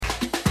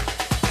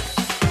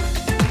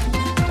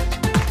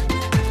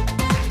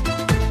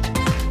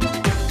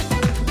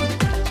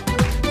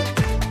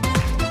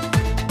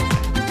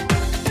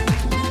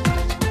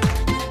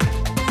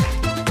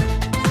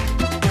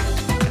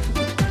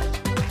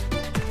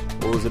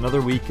Well, it was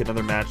another week,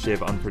 another match day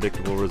of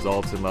unpredictable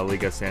results in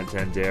LaLiga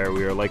Santander.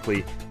 We are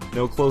likely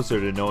no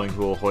closer to knowing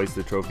who will hoist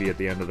the trophy at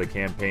the end of the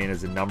campaign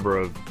as a number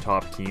of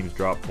top teams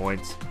drop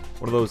points.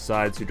 One of those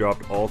sides who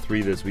dropped all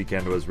three this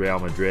weekend was Real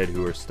Madrid,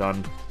 who were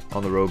stunned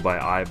on the road by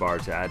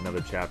Eibar to add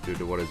another chapter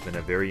to what has been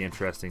a very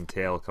interesting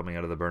tale coming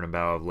out of the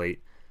Bernabeu of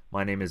late.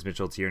 My name is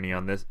Mitchell Tierney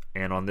on this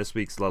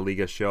week's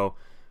LaLiga Show,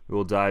 we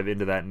will dive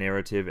into that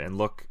narrative and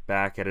look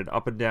back at an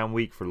up-and-down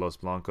week for Los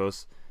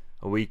Blancos,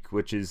 a week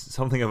which is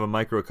something of a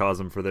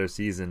microcosm for their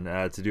season.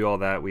 To do all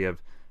that, we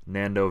have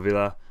Nando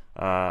Vila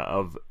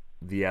of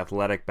The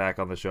Athletic back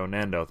on the show.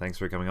 Nando, thanks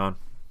for coming on.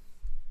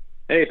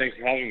 Hey, thanks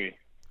for having me.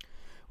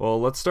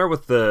 Well, let's start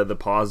with the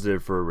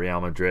positive for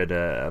Real Madrid,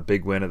 a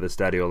big win at the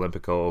Stadio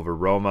Olimpico over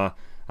Roma.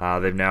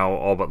 They've now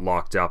all but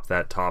locked up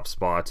that top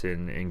spot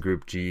in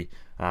Group G,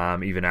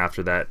 even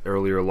after that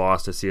earlier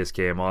loss to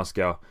CSKA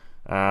Moscow.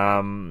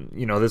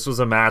 This was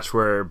a match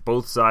where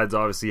both sides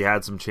obviously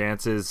had some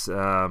chances.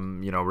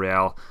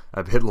 Real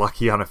a bit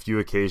lucky on a few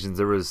occasions.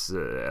 There was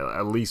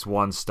at least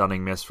one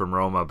stunning miss from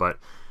Roma, but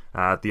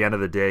at the end of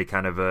the day,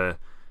 kind of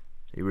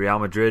Real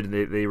Madrid,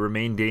 they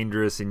remain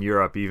dangerous in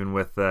Europe, even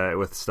with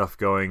stuff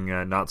going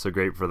not so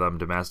great for them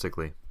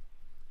domestically.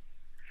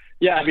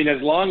 Yeah, I mean,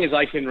 as long as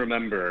I can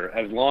remember,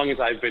 as long as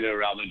I've been a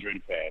Real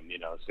Madrid fan,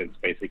 since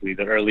basically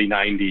the early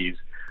 90s,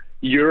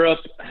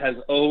 Europe has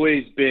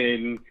always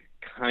been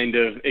kind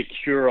of a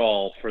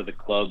cure-all for the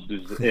club's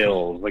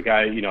ills. Like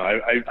I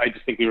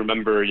distinctly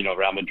remember,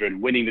 Real Madrid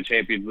winning the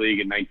Champions League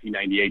in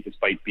 1998,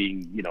 despite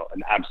being,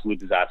 an absolute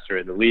disaster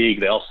in the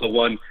league. They also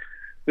won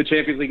the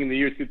Champions League in the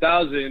year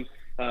 2000,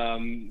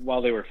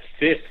 while they were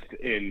fifth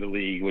in the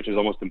league, which is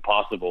almost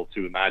impossible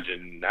to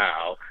imagine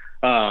now.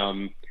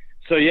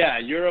 So yeah,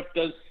 Europe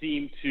does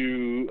seem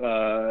to,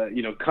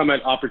 come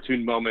at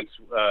opportune moments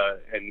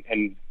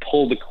and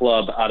pull the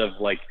club out of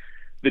like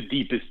the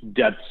deepest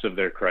depths of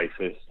their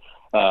crisis.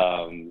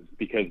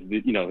 Because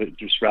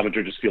Real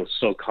Madrid just feels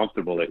so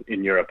comfortable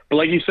in Europe. But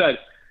like you said,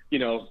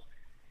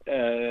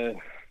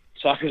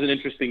 soccer is an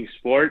interesting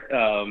sport.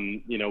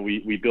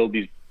 We build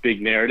these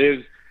big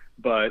narratives,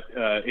 but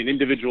in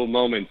individual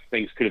moments,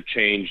 things could have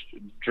changed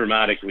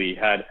dramatically.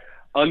 Had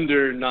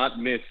Under not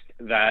missed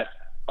that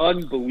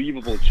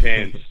unbelievable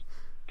chance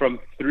from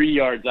 3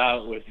 yards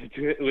out with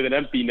an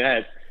empty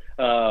net,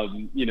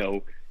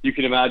 you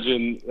can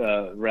imagine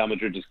Real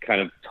Madrid just kind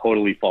of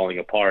totally falling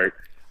apart.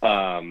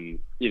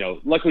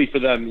 Luckily for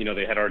them,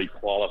 they had already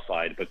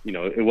qualified, but,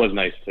 it was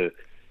nice to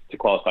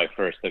qualify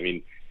first. I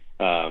mean,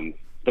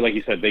 but like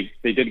you said,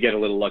 they did get a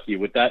little lucky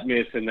with that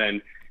miss. And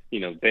then,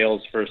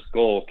 Bale's first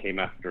goal came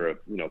after a,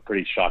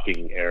 pretty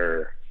shocking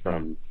error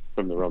from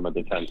the Roma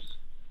defense.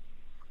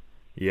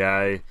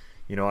 Yeah,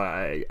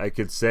 I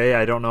could say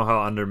I don't know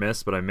how Under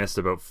missed, but I missed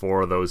about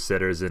 4 of those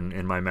sitters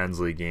in my men's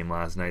league game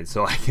last night,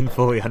 so I can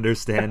fully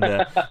understand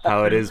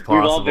how it is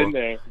possible. We've all been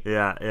there.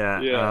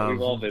 Yeah.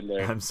 We've all been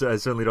there. I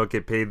certainly don't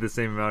get paid the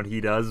same amount he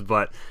does,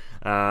 but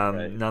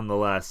right.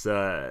 Nonetheless,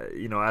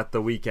 at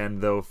the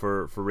weekend though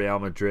for Real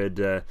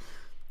Madrid,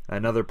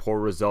 another poor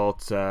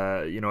result.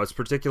 It's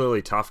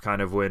particularly tough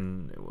kind of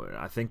when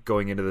I think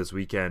going into this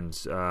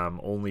weekend,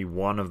 only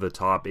one of the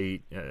top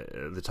 8,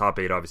 the top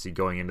 8 obviously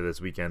going into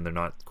this weekend, they're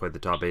not quite the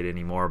top 8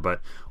 anymore,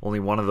 but only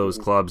one of those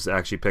clubs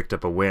actually picked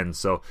up a win.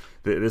 So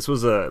this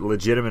was a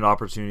legitimate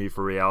opportunity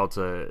for Real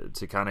to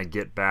kind of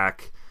get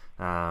back,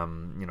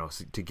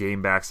 to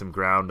gain back some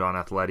ground on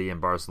Atleti and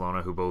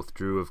Barcelona, who both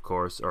drew, of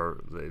course, or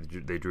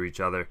they drew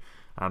each other.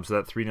 So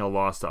that 3-0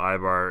 loss to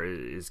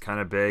Eibar is kind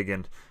of big,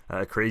 and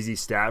a crazy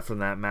stat from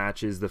that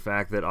match is the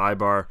fact that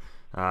Eibar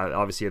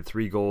obviously had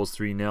 3 goals,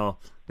 3-0.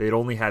 They'd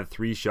only had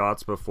 3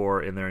 shots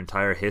before in their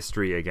entire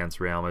history against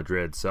Real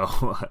Madrid, so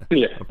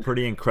a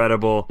pretty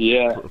incredible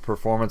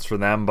performance for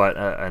them, but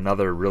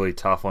another really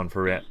tough one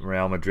for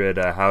Real Madrid.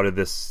 How did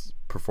this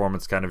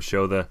performance kind of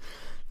show the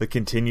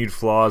continued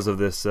flaws of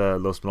this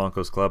Los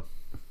Blancos club?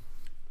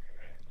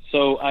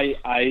 So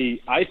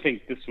I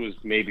think this was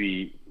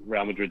maybe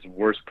Real Madrid's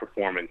worst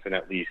performance in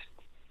at least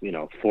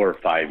 4 or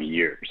 5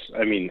 years.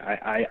 I mean,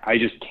 I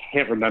just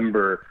can't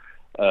remember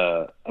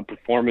a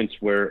performance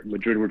where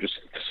Madrid were just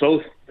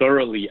so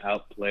thoroughly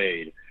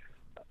outplayed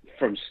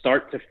from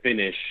start to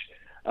finish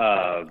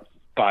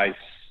by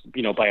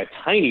a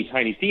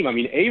tiny team. I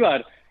mean,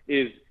 Eibar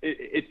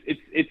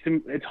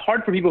it's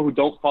hard for people who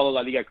don't follow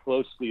La Liga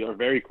closely or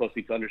very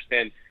closely to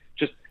understand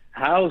just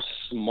how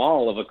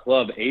small of a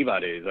club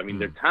Eibar is. I mean,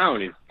 their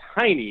town is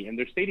tiny, and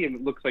their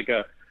stadium looks like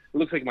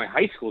my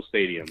high school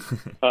stadium.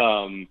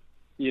 And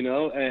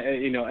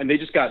they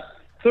just got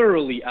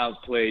thoroughly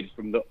outplayed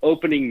from the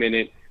opening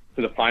minute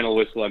to the final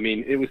whistle. I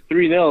mean, it was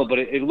 3-0, but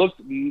it looked,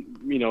 in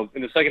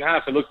the second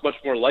half, it looked much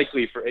more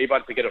likely for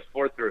Eibar to get a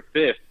 4th or a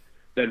 5th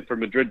than for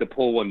Madrid to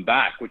pull one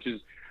back, which is,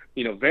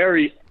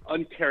 very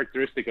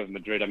uncharacteristic of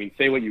Madrid. I mean,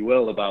 say what you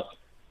will about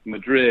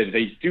Madrid,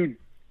 they do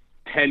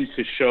tend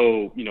to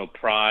show,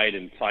 pride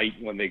and fight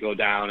when they go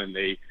down, and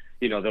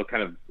they'll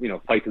kind of,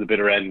 fight to the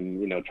bitter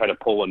end and, try to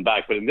pull one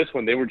back. But in this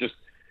one, they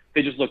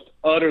just looked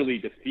utterly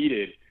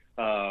defeated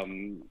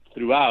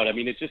throughout. I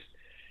mean, it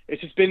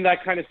it's just been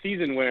that kind of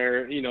season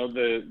where,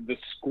 the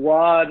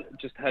squad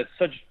just has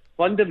such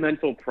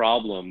fundamental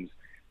problems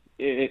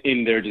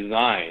in their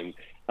design,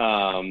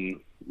 and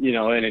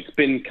it's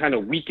been kind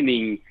of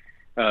weakening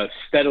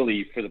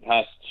steadily for the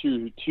past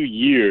two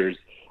years,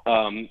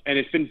 and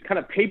it's been kind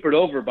of papered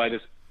over by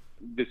this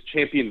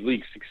Champions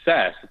League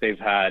success that they've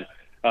had,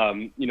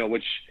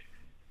 which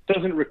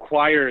doesn't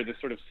require the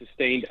sort of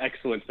sustained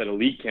excellence that a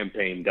league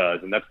campaign does,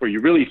 and that's where you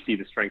really see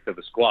the strength of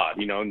the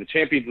squad. In the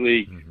Champions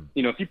League,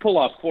 if you pull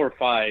off 4 or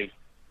 5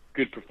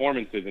 good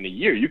performances in a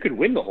year, you could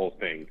win the whole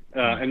thing,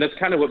 and that's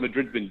kind of what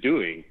Madrid's been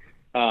doing.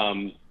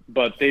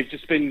 But they've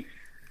just been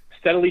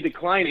steadily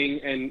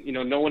declining, and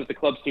no one at the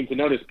club seemed to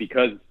notice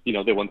because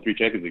they won 3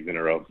 Champions Leagues in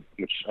a row,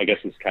 which I guess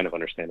is kind of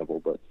understandable.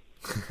 But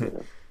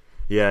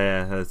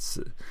yeah, that's.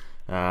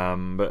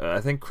 But I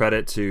think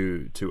credit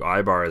to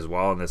Eibar as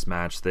well in this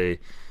match. They,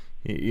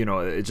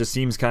 it just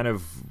seems kind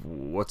of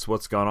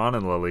what's gone on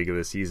in La Liga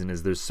this season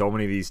is there's so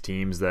many of these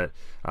teams that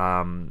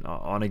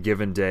on a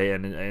given day,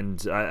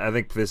 and I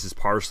think this is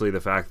partially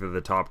the fact that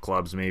the top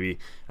clubs maybe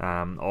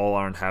all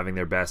aren't having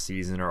their best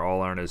season or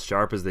all aren't as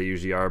sharp as they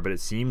usually are, but it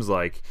seems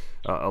like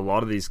a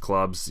lot of these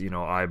clubs,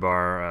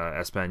 Eibar,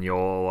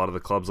 Espanyol, a lot of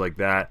the clubs like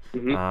that,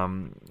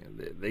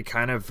 they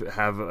kind of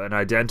have an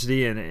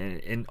identity,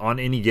 and on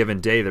any given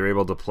day they're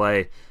able to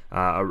play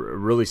a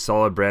really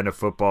solid brand of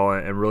football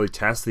and really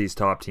test these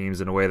top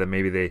teams in a way that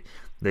maybe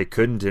they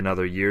couldn't in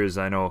other years.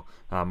 I know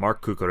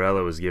Marc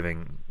Cucurella was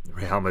giving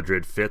Real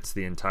Madrid fits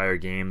the entire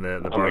game, the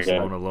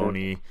Barcelona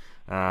loanee.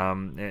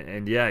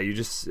 And yeah, you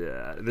just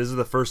this is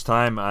the first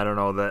time, I don't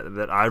know,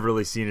 that I've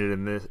really seen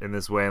it in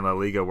this way in La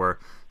Liga, where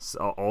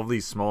all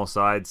these small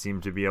sides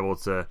seem to be able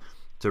to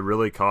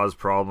really cause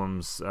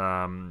problems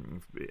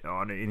on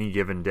any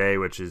given day,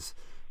 which is,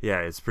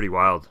 it's pretty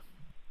wild.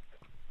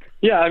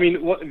 Yeah, I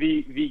mean, what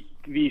the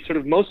sort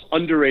of most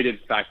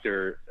underrated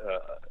factor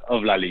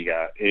of La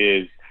Liga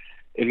is,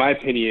 in my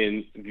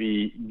opinion,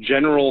 the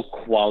general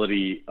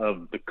quality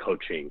of the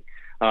coaching.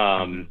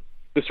 The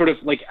sort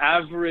of like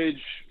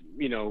average,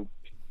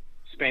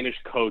 Spanish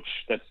coach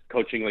that's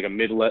coaching like a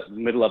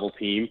mid-level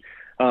team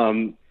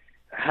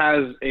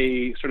has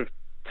a sort of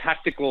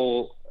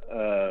tactical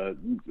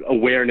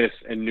awareness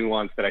and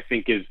nuance that I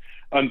think is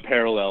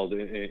unparalleled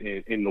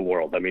in the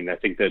world. I mean, I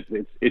think that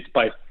it's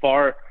by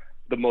far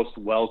the most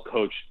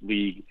well-coached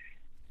league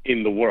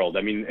in the world.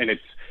 I mean, and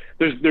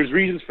there's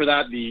reasons for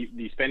that. The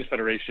Spanish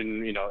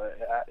Federation, it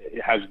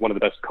has one of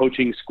the best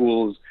coaching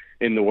schools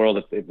in the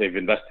world that they've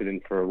invested in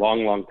for a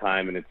long, long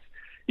time, and it's,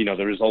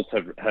 the results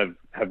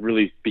have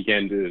really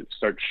began to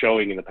start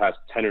showing in the past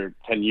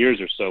 10 years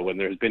or so, when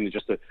there's been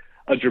just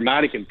a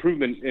dramatic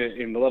improvement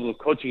in the level of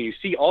coaching. You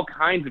see all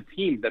kinds of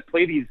teams that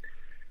play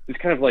this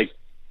kind of like,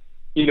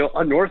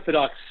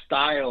 unorthodox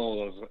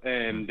styles,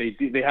 and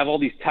they have all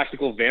these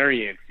tactical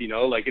variants,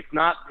 like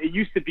it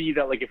used to be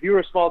that like if you were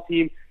a small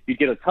team, you'd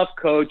get a tough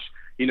coach,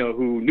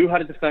 who knew how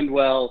to defend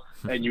well,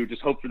 and you would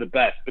just hope for the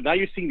best. But now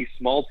you're seeing these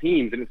small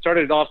teams, and it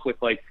started off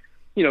with like,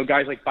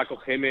 guys like Paco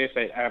Gémez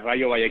at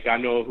Rayo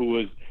Vallecano, who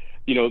was,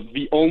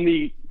 the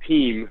only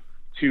team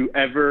to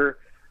ever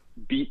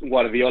beat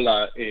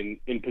Guardiola in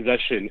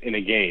possession in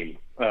a game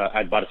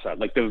at Barça.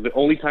 Like, there was the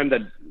only time that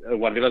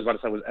Guardiola's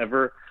Barça was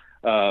ever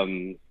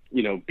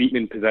beaten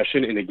in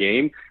possession in a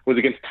game was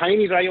against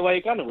tiny Rayo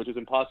Vallecano, which is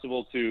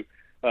impossible to,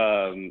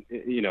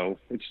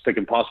 it's just like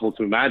impossible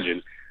to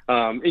imagine.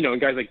 And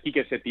guys like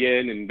Quique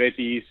Setién and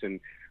Betis and,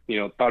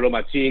 Pablo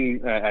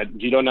Machin at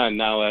Girona and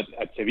now at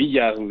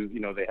Sevilla, who,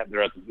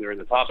 they're in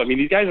the top. I mean,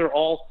 these guys are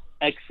all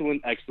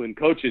excellent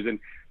coaches. And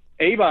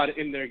Eibar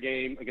in their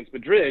game against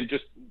Madrid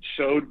just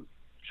showed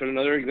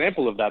another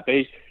example of that.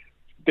 They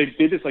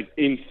did this like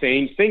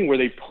insane thing where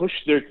they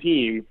pushed their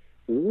team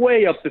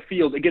way up the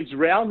field against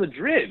Real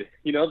Madrid.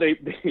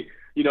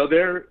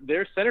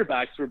 Their center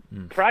backs were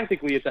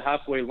practically at the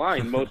halfway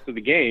line most of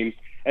the game,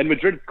 and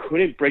Madrid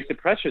couldn't break the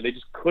pressure. They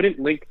just couldn't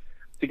link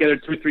together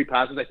 2 or 3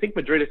 passes. I think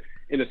Madrid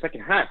in the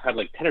second half had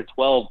like 10 or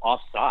 12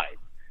 offside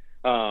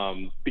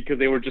because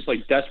they were just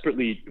like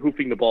desperately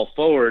hoofing the ball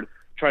forward,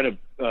 trying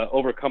to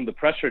overcome the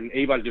pressure, and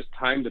Eibar just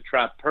timed the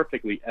trap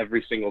perfectly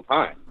every single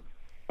time.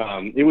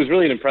 It was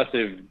really an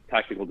impressive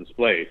tactical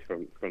display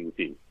from the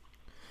team.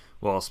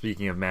 Well,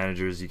 speaking of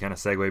managers, you kind of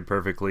segued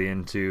perfectly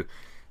into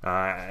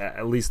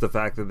at least the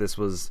fact that this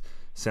was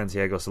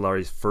Santiago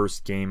Solari's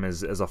first game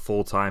as a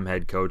full-time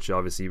head coach,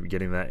 obviously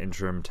getting that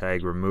interim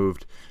tag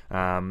removed.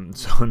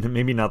 So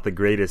maybe not the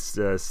greatest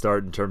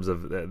start in terms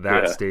of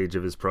that stage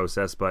of his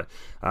process, but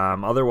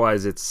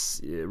otherwise,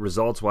 it's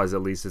results-wise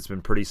at least, it's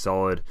been pretty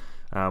solid.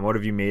 What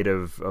have you made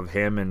of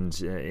him, and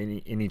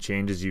any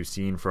changes you've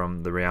seen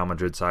from the Real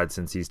Madrid side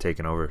since he's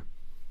taken over?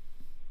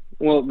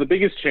 Well, the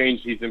biggest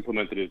change he's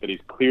implemented is that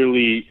he's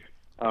clearly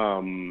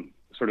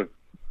sort of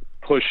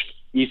pushed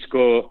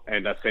Isco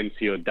and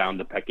Asensio down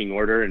the pecking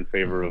order in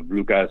favor of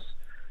Lucas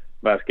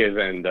Vázquez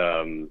and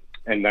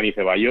Dani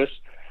Ceballos.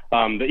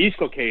 The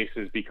Isco case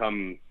has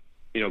become,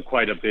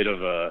 quite a bit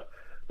of a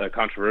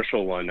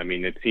controversial one. I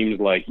mean, it seems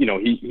like,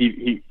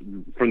 he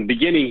from the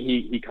beginning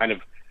he kind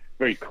of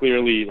very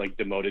clearly like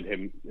demoted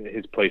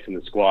his place in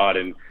the squad.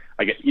 And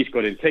I guess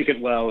Isco didn't take it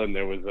well, and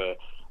there was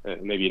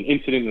maybe an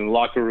incident in the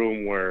locker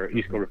room where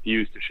Isco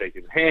refused to shake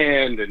his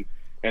hand, and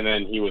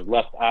then he was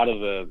left out of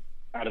the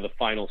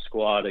final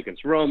squad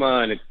against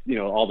Roma, and it's, you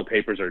know, all the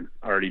papers are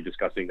already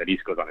discussing that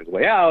Isco's on his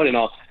way out and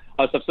all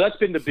stuff. So that's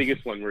been the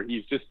biggest one, where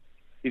he's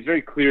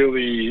very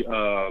clearly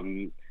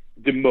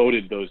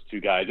demoted those two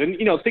guys. And,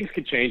 you know, things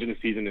could change in the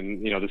season,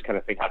 and, you know, this kind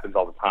of thing happens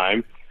all the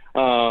time.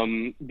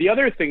 The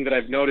other thing that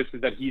I've noticed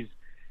is that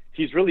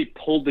he's really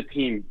pulled the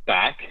team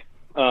back.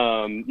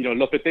 You know,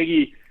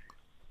 Lopetegui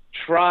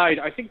tried,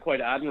 I think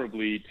quite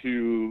admirably,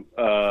 to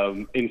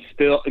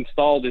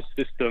install this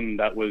system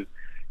that was,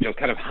 you know,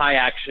 kind of high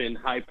action,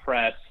 high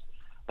press,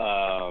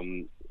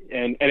 and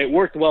it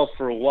worked well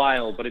for a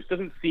while, but it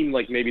doesn't seem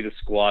like maybe the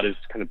squad is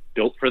kind of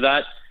built for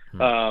that.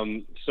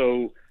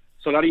 So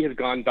Solari has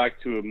gone back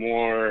to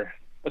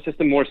a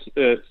system more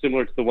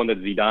similar to the one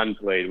that Zidane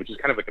played, which is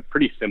kind of like a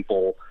pretty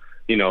simple,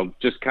 you know,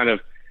 just kind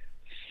of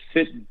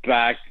sit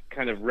back,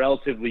 kind of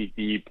relatively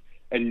deep,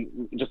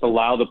 and just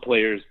allow the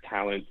players'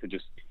 talent to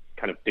just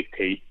kind of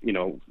dictate, you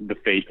know, the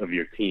fate of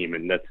your team.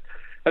 And that's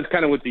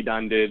kind of what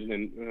Zidane did,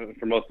 and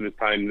for most of his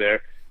time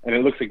there. And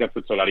it looks like that's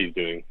what Solari is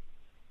doing.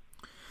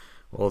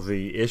 Well,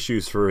 the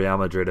issues for Real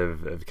Madrid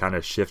have kind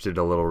of shifted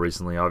a little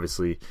recently.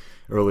 Obviously,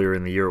 earlier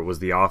in the year, it was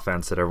the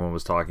offense that everyone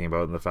was talking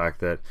about, and the fact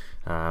that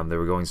they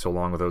were going so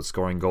long without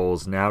scoring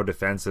goals. Now,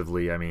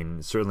 defensively, I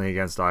mean, certainly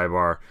against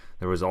Eibar,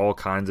 there was all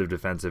kinds of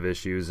defensive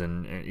issues,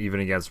 and even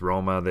against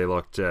Roma, they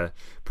looked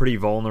pretty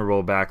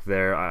vulnerable back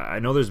there. I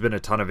know there's been a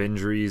ton of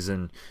injuries,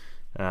 and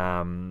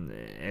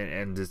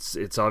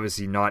it's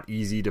obviously not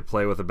easy to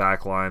play with a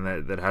back line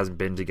that hasn't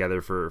been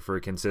together for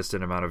a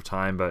consistent amount of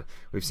time, but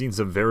we've seen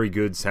some very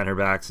good center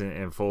backs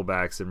and full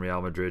backs in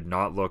Real Madrid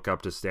not look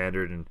up to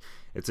standard, and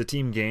it's a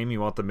team game.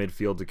 You want the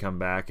midfield to come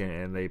back,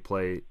 and they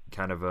play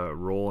kind of a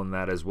role in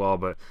that as well.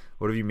 But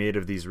what have you made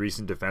of these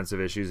recent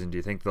defensive issues, and do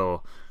you think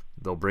they'll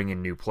bring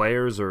in new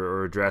players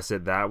or address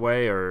it that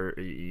way? Or,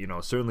 you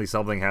know, certainly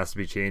something has to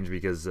be changed,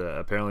 because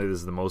apparently this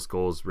is the most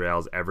goals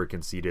Real's ever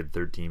conceded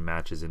 13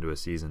 matches into a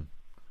season.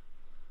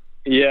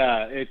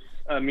 Yeah, it's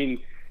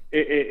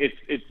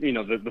you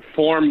know,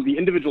 the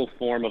individual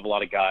form of a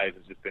lot of guys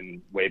has just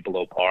been way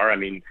below par. I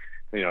mean,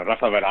 you know,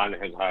 Rafa Varane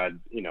has had,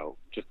 you know,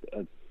 just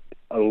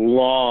a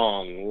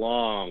long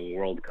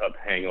World Cup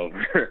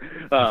hangover.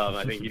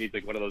 I think he needs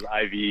like one of those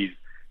IVs,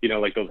 you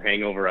know, like those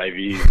hangover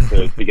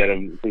IVs to get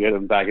him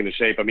back into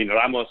shape. I mean,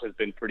 Ramos has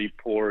been pretty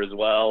poor as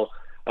well.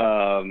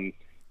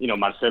 You know,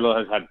 Marcelo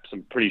has had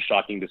some pretty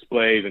shocking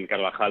displays, and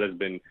Carvajal has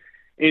been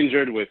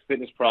injured with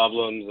fitness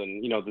problems,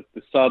 and, you know, the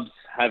subs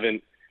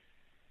haven't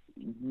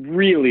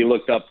really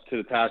looked up to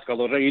the task,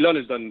 although Reguilón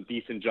has done a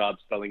decent job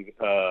spelling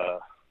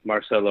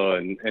Marcelo,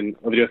 and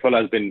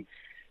Odriozola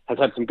has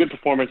had some good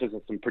performances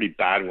and some pretty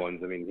bad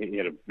ones. I mean, he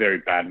had a very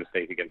bad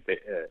mistake against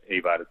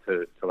Eibar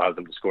to allow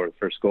them to score the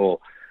first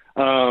goal.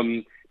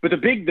 But the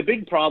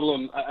big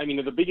problem, I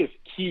mean, the biggest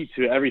key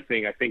to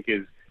everything, I think,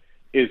 is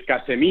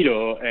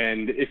Casemiro.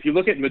 And if you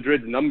look at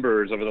Madrid's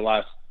numbers over the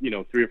last, you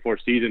know, 3 or 4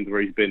 seasons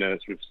where he's been a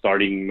sort of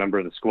starting member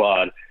of the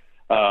squad,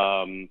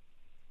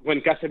 when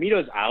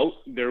Casemiro is out,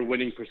 their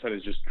winning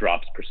percentage just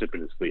drops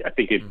precipitously. I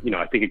think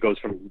it goes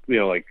from, you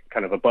know, like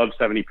kind of above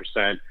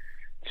 70%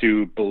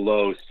 to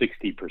below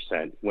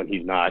 60% when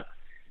he's not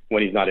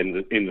in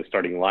the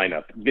starting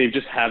lineup. They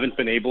just haven't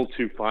been able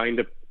to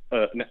find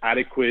an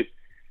adequate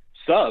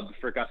sub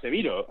for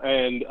Casemiro.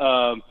 And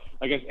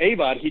against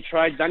Eibar, he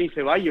tried Dani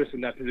Ceballos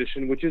in that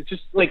position, which is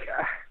just like,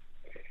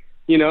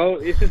 you know,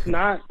 it's just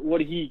not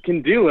what he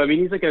can do. I mean,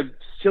 he's like a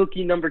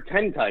silky number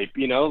 10 type,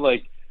 you know,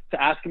 like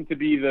to ask him to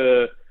be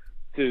the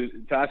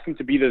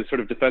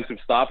sort of defensive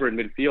stopper in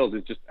midfield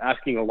is just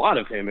asking a lot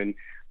of him. And,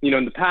 you know,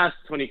 in the past,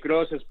 Toni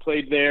Kroos has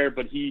played there,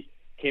 but he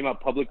came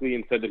out publicly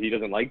and said that he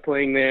doesn't like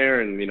playing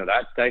there, and, you know,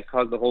 that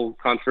caused the whole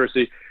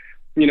controversy.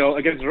 You know,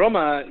 against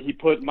Roma, he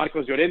put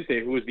Marcos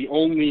Llorente, who was the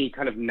only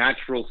kind of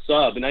natural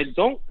sub, and I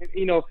don't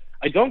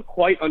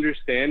quite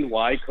understand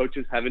why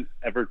coaches haven't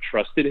ever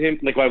trusted him,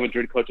 like why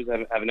Madrid coaches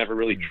haven't ever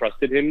really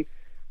trusted him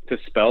to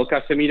spell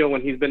Casemiro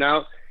when he's been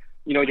out.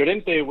 You know,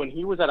 Llorente, when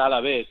he was at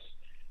Alaves,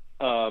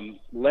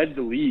 led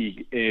the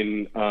league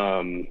in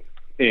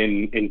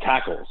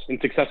tackles, in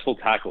successful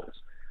tackles.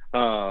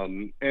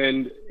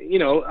 And, you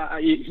know,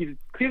 he's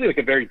clearly like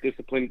a very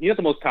disciplined, he's not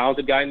the most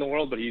talented guy in the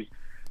world, but he's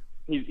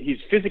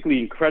physically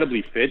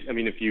incredibly fit. I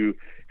mean, if you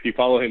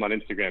follow him on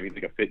Instagram, he's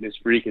like a fitness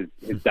freak.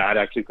 His dad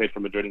actually played for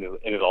Madrid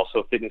and is also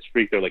a fitness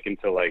freak. They're like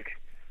into like,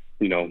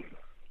 you know,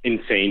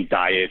 insane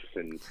diets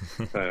and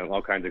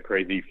all kinds of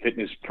crazy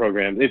fitness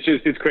programs.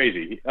 It's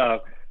crazy.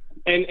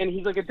 And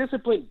he's like a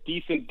disciplined,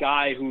 decent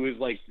guy who is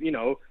like, you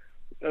know,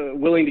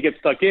 willing to get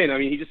stuck in. I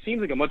mean, he just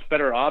seems like a much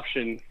better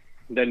option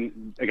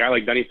than a guy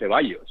like Dani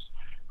Ceballos,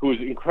 who is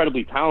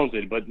incredibly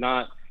talented, but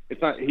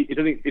it's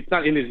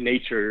not in his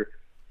nature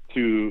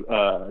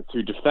to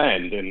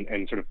defend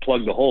and sort of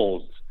plug the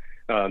holes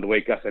the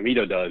way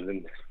Casemiro does.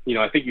 And, you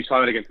know, I think you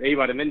saw it against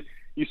Eibar, and then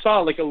you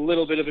saw like a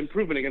little bit of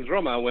improvement against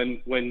Roma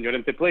when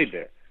Llorente played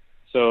there.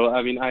 So,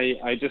 I mean,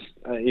 I just,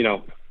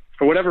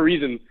 for whatever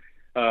reason,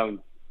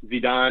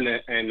 Zidane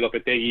and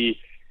Lopetegui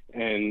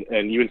and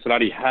Juan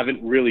Solari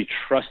haven't really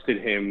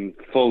trusted him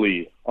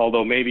fully,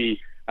 although maybe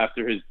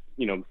after his,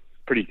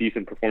 pretty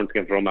decent performance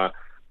against Roma,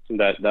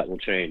 that will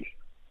change.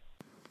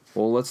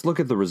 Well, let's look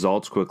at the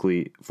results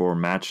quickly for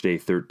match day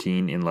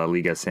 13 in La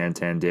Liga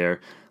Santander.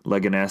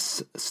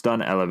 Leganés stun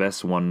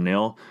Alaves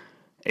 1-0.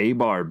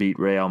 Eibar beat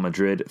Real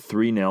Madrid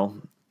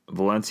 3-0.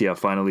 Valencia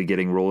finally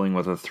getting rolling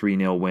with a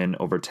 3-0 win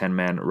over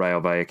 10-man Rayo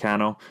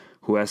Vallecano.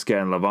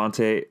 Huesca and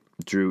Levante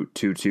drew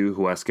 2-2.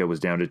 Huesca was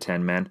down to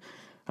 10 men.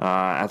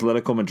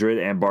 Atletico Madrid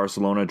and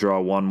Barcelona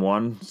draw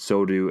 1-1.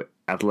 So do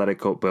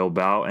Atletico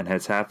Bilbao and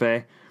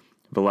Getafe.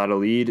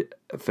 Valladolid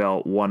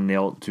fell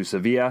 1-0 to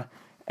Sevilla.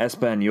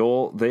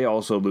 Espanyol, they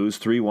also lose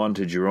 3-1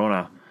 to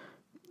Girona.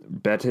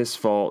 Betis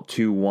fall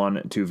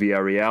 2-1 to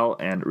Villarreal,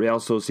 and Real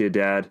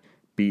Sociedad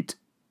beat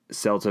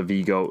Celta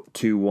Vigo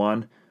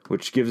 2-1,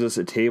 which gives us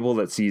a table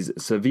that sees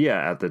Sevilla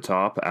at the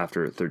top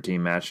after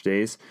 13 match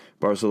days,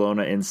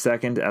 Barcelona in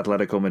second,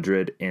 Atletico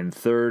Madrid in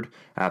third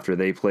after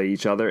they play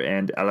each other,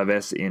 and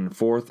Alaves in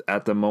fourth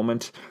at the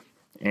moment.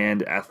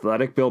 And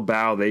Athletic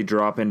Bilbao, they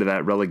drop into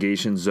that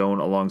relegation zone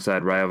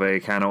alongside Rayo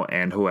Vallecano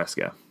and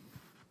Huesca.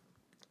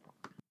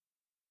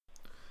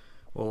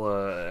 Well,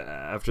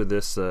 after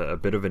this, a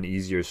bit of an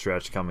easier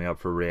stretch coming up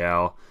for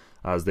Real,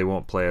 as they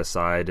won't play a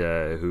side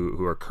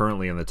who are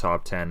currently in the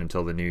top 10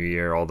 until the new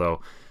year, although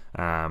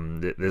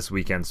this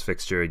weekend's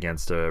fixture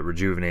against a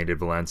rejuvenated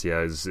Valencia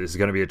is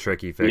going to be a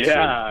tricky fixture.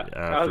 Yeah,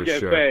 I was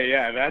going to say,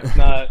 that's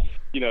not,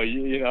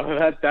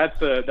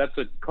 that's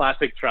a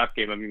classic trap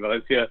game. I mean,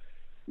 Valencia,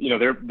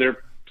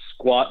 their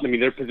squad,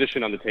 their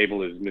position on the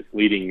table is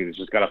misleading. It's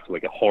just got off to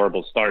like a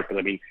horrible start. But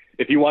I mean,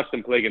 if you watch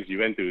them play against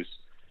Juventus,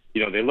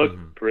 they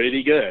look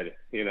pretty good.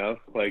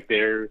 Like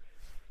they're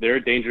a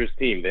dangerous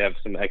team. They have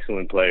some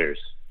excellent players.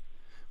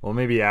 Well,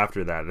 maybe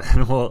after that,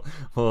 then we'll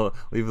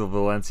leave the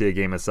Valencia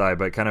game aside.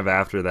 But kind of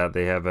after that,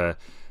 they have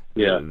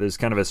there's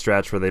kind of a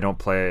stretch where they don't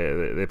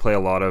play. They play a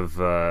lot of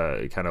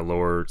kind of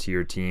lower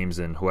tier teams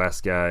and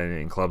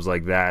Huesca and clubs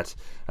like that.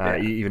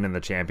 Even in the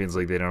Champions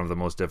League, they don't have the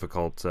most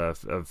difficult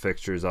of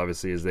fixtures.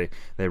 Obviously, as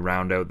they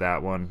round out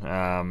that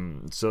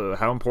one. So,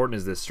 how important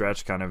is this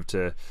stretch, kind of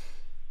to?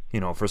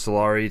 For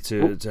Solari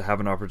to have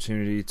an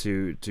opportunity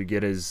to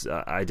get his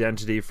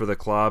identity for the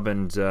club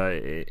and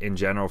in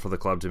general for the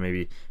club to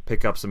maybe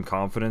pick up some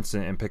confidence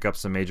and pick up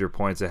some major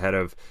points ahead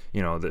of,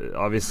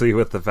 obviously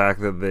with the fact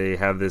that they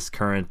have this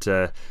current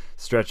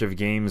stretch of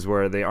games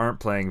where they aren't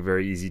playing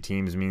very easy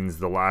teams means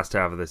the last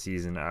half of the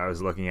season I was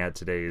looking at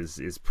today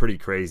is pretty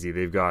crazy.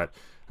 They've got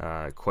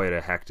quite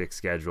a hectic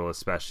schedule,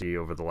 especially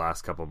over the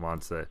last couple of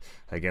months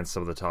against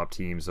some of the top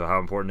teams. So how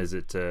important is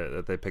it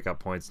that they pick up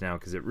points now?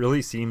 Because it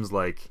really seems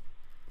like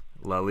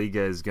La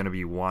Liga is going to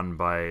be won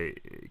by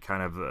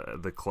kind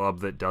of the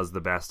club that does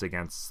the best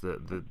against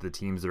the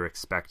teams they're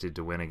expected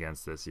to win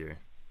against this year.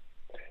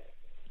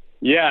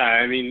 Yeah,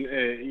 I mean,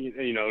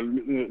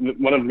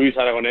 one of Luis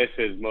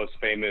Aragonés's most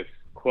famous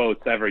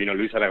quotes ever,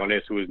 Luis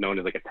Aragonés, who was known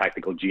as like a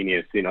tactical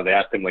genius, they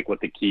asked him like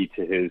what the key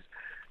to his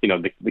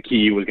the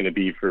key was going to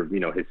be for,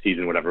 his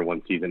season, whatever,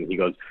 one season. He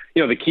goes,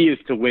 the key is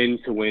to win,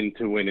 to win,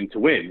 to win, and to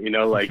win,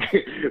 like,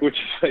 which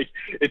is like,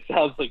 it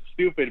sounds like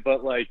stupid,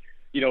 but like,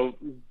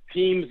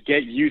 teams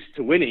get used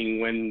to winning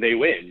when they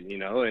win,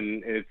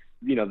 and it's,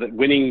 that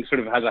winning sort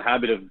of has a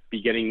habit of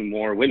begetting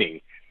more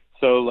winning.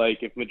 So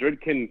like if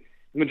Madrid can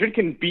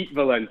beat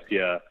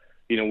Valencia,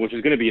 which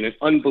is going to be an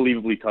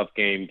unbelievably tough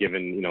game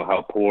given,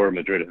 how poor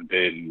Madrid have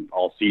been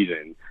all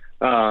season.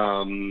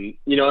 And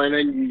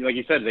then, like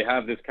you said, they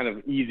have this kind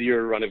of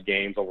easier run of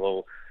games,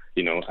 although,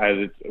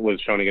 as it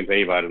was shown against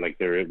Eibar, like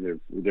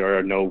there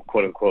are no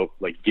quote unquote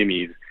like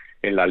gimmies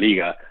in La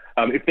Liga.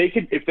 If they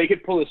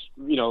could pull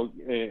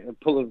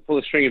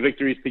a string of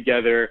victories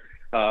together,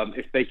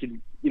 if they could,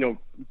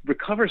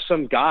 recover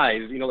some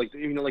guys, like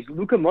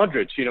Luka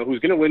Modric,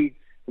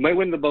 who might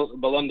win the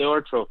Ballon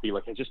d'Or trophy,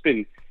 like has just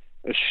been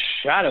a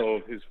shadow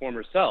of his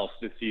former self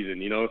this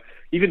season.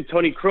 Even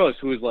Toni Kroos,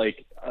 who is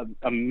like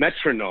a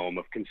metronome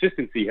of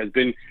consistency, has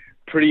been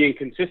pretty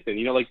inconsistent.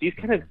 Like these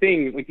kind of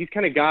things, like these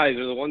kind of guys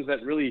are the ones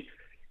that really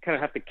kind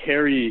of have to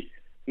carry,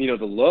 the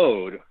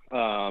load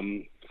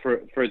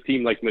for a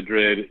team like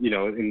Madrid,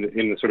 in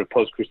the sort of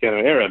post-Cristiano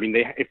era. I mean,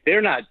 if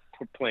they're not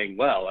playing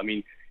well, I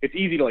mean, it's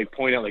easy to like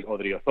point out like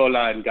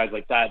Odriozola and guys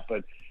like that,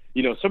 but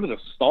some of the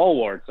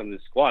stalwarts on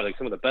this squad, like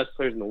some of the best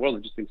players in the world,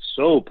 have just been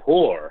so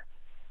poor.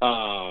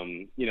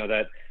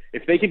 That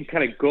if they can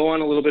kind of go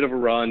on a little bit of a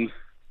run,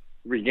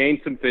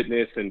 regain some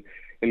fitness and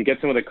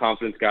get some of the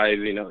confidence guys,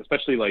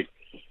 especially like,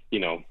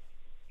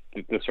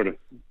 the sort of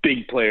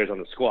big players on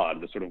the squad,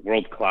 the sort of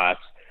world-class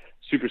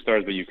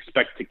superstars that you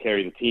expect to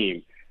carry the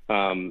team,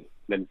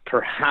 then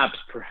perhaps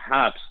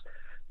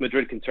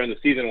Madrid can turn the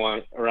season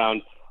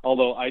around.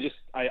 Although I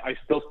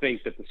still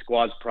think that the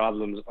squad's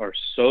problems are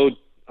so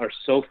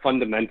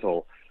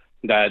fundamental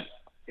that,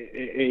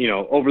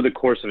 over the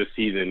course of a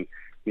season,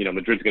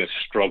 Madrid's going to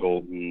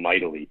struggle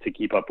mightily to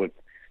keep up with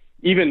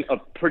even a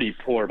pretty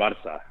poor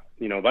Barca.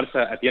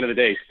 Barca at the end of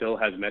the day still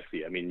has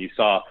Messi. I mean, you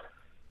saw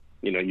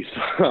against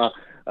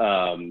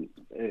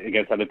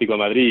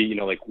Athleti-Barcelona Madrid,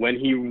 like when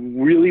he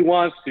really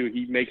wants to,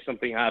 he makes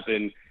something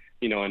happen,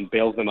 and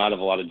bails them out of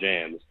a lot of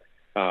jams.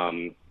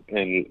 And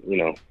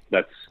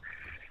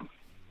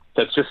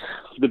that's just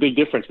the big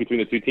difference between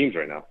the two teams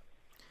right now.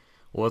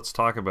 Well, let's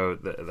talk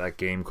about that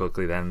game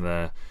quickly then.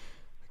 The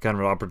kind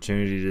of an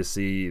opportunity to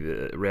see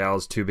the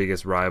Real's two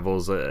biggest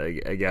rivals,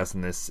 I guess,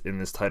 in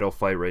this title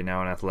fight right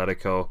now in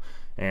Atletico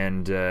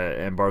and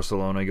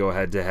Barcelona go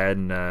head to head,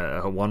 and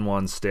a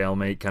 1-1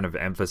 stalemate. Kind of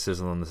emphasis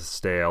on the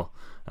stale.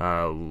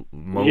 Or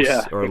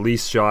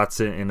least shots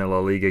in a La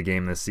Liga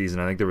game this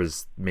season. I think there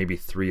was maybe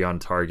 3 on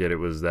target. It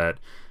was that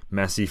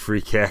Messi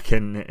free kick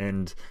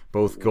and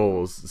both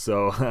goals.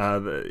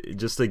 So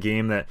just a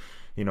game that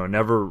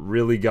never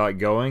really got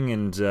going,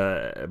 and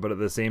but at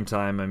the same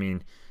time, I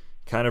mean,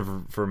 kind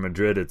of for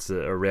Madrid,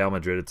 Real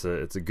Madrid,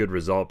 it's a good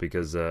result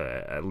because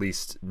at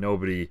least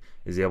nobody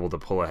is able to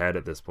pull ahead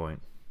at this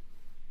point.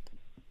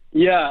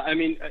 Yeah, I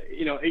mean,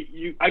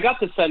 I got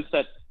the sense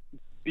that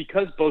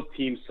because both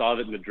teams saw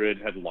that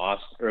Madrid had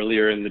lost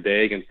earlier in the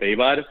day against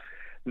Eibar,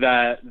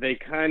 that they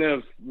kind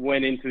of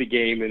went into the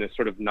game in a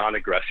sort of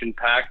non-aggression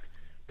pact,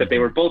 that they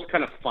were both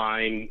kind of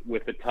fine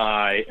with the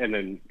tie and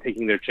then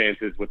taking their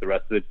chances with the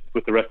rest of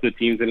the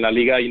teams in La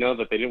Liga,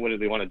 that they didn't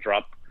really want to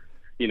drop,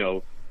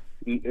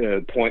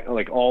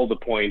 all the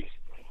points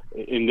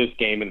in this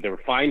game, and they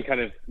were fine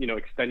kind of,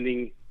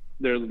 extending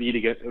their lead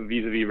against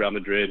vis-a-vis Real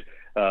Madrid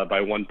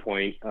by 1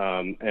 point,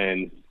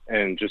 and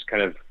just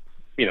kind of,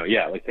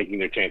 taking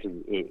their chances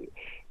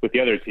with the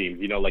other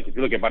teams. Like if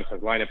you look at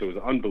Barca's lineup, it was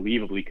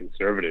unbelievably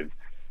conservative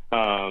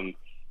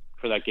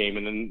for that game,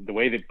 and then the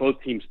way that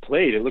both teams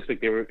played, it looks like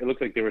they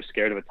were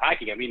scared of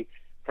attacking. I mean,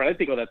 for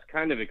Atletico, that's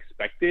kind of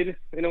expected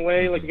in a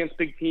way. Like against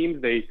big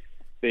teams, they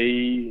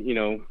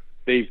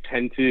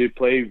tend to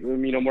play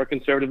more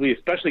conservatively,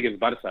 especially against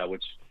Barca,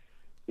 which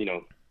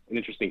an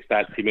interesting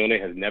stat: Simeone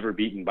has never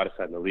beaten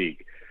Barca in the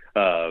league.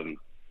 Wow.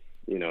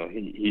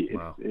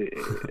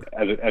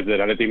 As an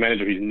Atleti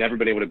manager, he's never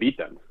been able to beat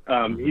them.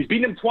 He's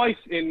beaten them twice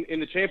in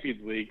the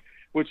Champions League,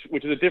 which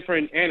is a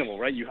different animal,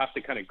 right? You have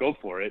to kind of go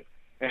for it,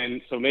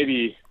 and so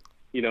maybe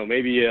that's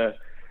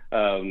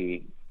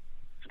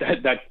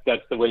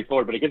the way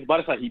forward. But against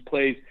Barca, he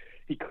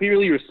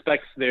clearly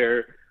respects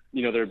their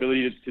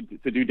ability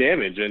to do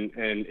damage, and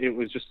it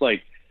was just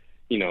like,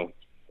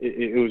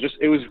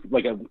 it was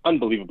like an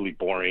unbelievably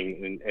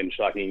boring and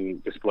shocking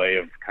display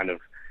of kind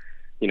of,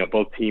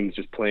 both teams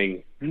just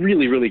playing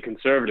really, really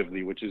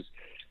conservatively, which is,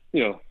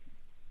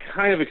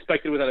 kind of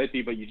expected with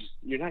Atleti, but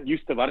you're not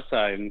used to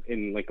Barca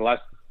in like the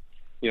last,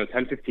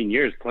 10, 15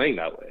 years playing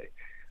that way.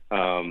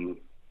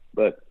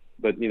 But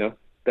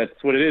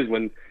that's what it is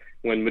when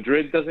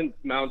Madrid doesn't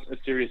mount a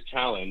serious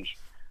challenge.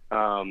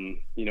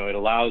 It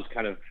allows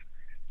kind of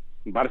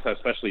Barca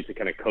especially to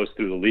kind of coast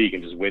through the league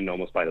and just win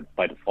almost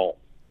by default.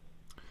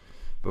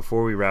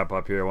 Before we wrap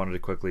up here, I wanted to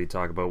quickly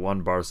talk about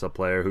one Barca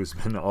player who's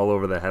been all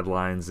over the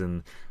headlines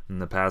in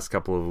the past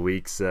couple of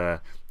weeks.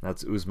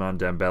 That's Ousmane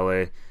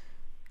Dembele.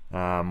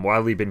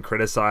 Widely been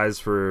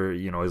criticized for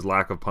his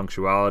lack of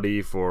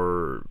punctuality,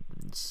 for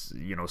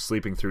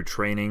sleeping through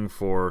training,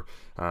 for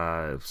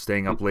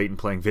staying up late and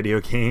playing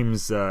video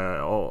games,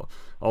 all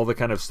the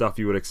kind of stuff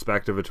you would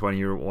expect of a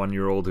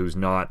 21-year-old who's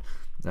not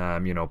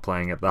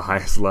playing at the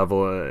highest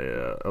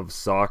level of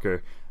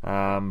soccer.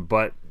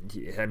 But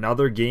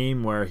another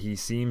game where he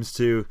seems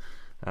to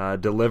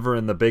deliver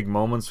in the big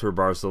moments for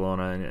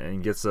Barcelona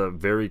and gets a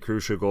very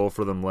crucial goal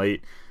for them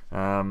late.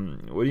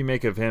 What do you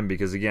make of him?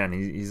 Because again,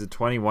 he's a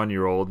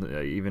 21-year-old,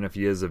 even if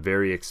he is a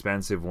very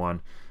expensive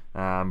one.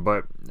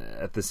 But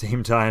at the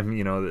same time,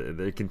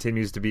 there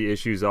continues to be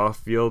issues off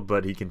field,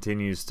 but he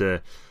continues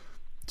to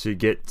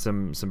get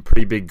some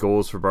pretty big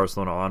goals for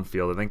Barcelona on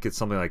field. I think it's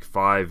something like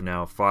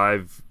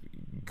 5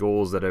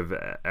 goals that have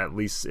at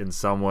least in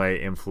some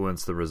way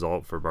influenced the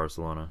result for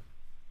Barcelona.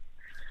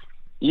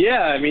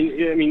 Yeah, I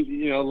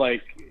mean,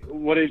 like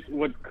what's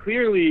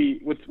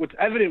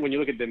evident when you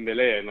look at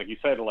Dembele, and like you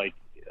said, like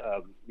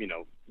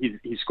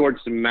he scored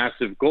some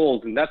massive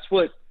goals, and that's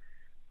what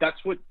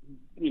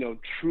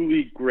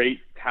truly great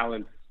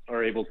talents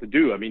are able to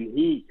do. I mean,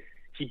 he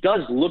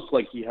does look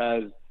like he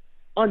has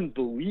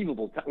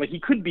unbelievable talent. Like he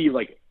could be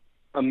like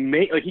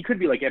amazing. Like he could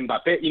be like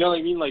Mbappe. You know what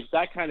I mean? Like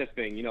that kind of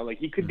thing. Like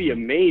he could be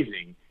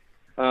amazing.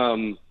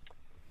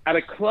 At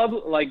a club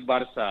like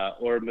Barca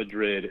or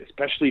Madrid,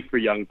 especially for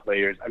young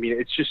players, I mean,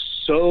 it's just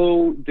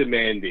so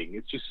demanding.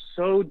 It's just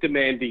so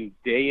demanding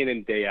day in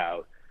and day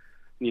out.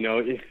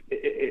 If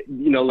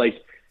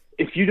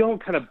you don't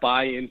kind of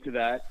buy into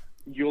that,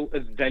 you'll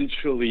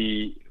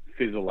eventually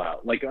fizzle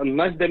out. Like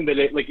unless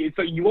Dembele, like it's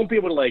like you won't be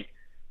able to like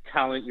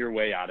talent your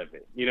way out of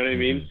it. You know what I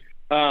mean?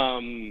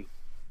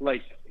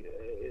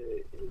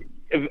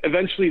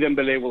 Eventually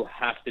Dembele will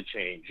have to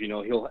change.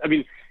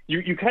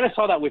 You kind of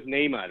saw that with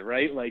Neymar,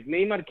 right? Like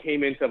Neymar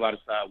came into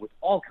Barca with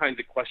all kinds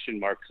of question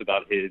marks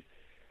about his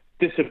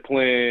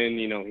discipline.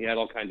 He had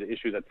all kinds of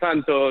issues at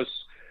Santos.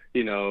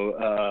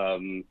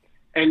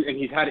 and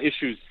he's had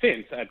issues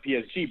since at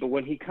PSG. But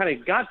when he kind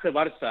of got to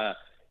Barca,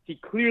 he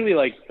clearly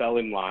like fell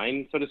in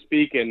line, so to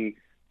speak, and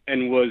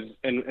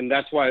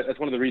that's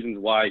one of the reasons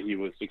why he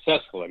was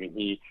successful. I mean,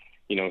 he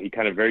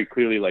kind of very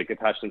clearly like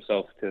attached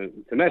himself to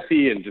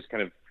Messi and just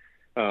kind of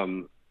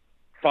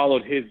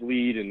followed his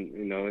lead,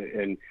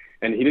 and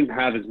he didn't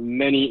have as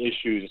many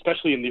issues,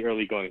 especially in the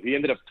early going. He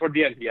ended up toward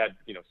the end, he had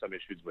some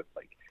issues with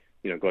like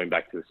going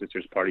back to the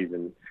sisters' parties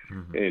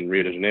in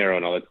Rio de Janeiro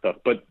and all that stuff.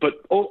 But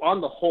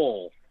on the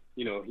whole,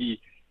 he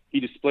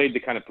displayed the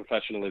kind of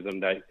professionalism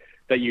that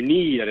you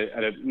need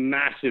at a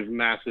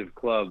massive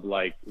club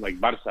like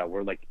Barca,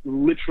 where like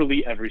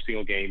literally every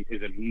single game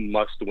is a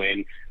must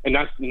win, and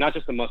not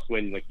just a must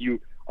win. Like you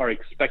are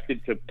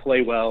expected to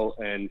play well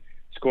and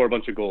score a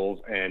bunch of goals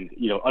and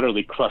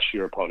utterly crush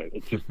your opponent.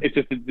 It's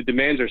just the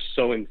demands are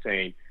so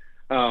insane.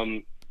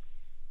 There's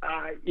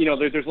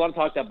a lot of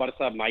talk that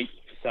Barca might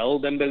sell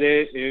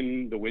Dembele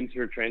in the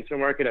winter transfer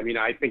market. I mean,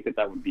 I think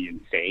that would be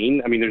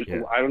insane. I mean,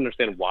 I don't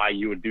understand why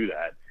you would do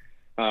that.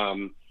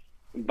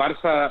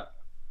 Barca,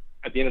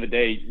 at the end of the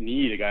day,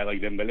 need a guy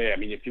like Dembele. I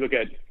mean, if you look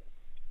at,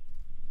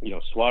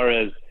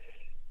 Suarez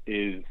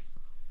is,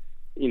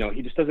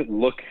 he just doesn't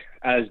look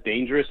as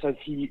dangerous as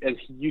he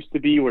used to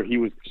be, where he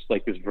was just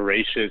like this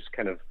voracious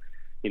kind of,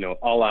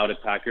 all-out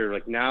attacker.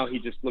 Like now he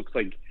just looks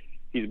like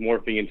he's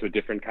morphing into a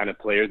different kind of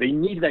player. They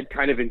need that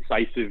kind of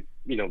incisive,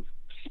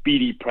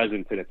 speedy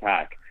presence in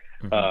attack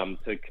to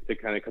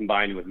kind of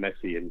combine with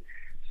Messi. And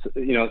so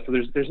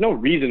there's no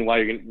reason why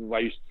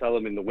you should sell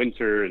him in the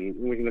winter. And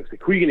who are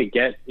you going to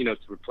get to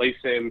replace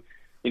him?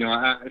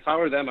 If I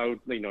were them, I would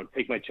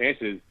take my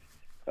chances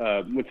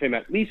with him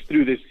at least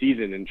through this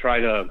season and try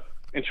to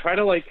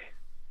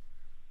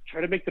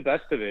make the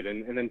best of it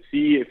and then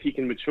see if he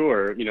can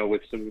mature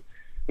with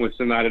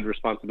some added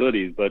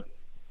responsibilities. But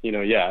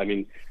I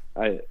mean,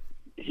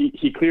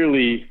 he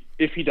clearly,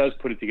 if he does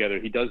put it together,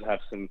 he does have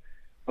some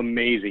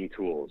amazing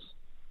tools.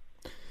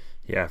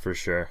 Yeah, for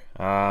sure.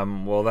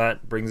 Well,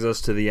 that brings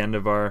us to the end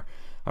of our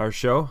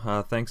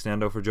show. Thanks,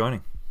 Nando, for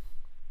joining.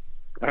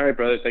 All right,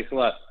 brother. Thanks a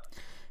lot.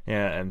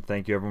 Yeah, and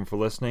thank you everyone for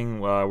listening.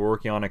 We're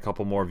working on a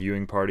couple more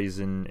viewing parties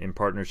in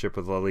partnership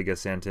with LaLiga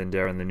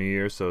Santander in the new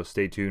year, so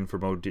stay tuned for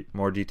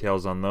more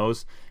details on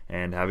those,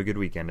 and have a good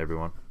weekend,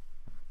 everyone.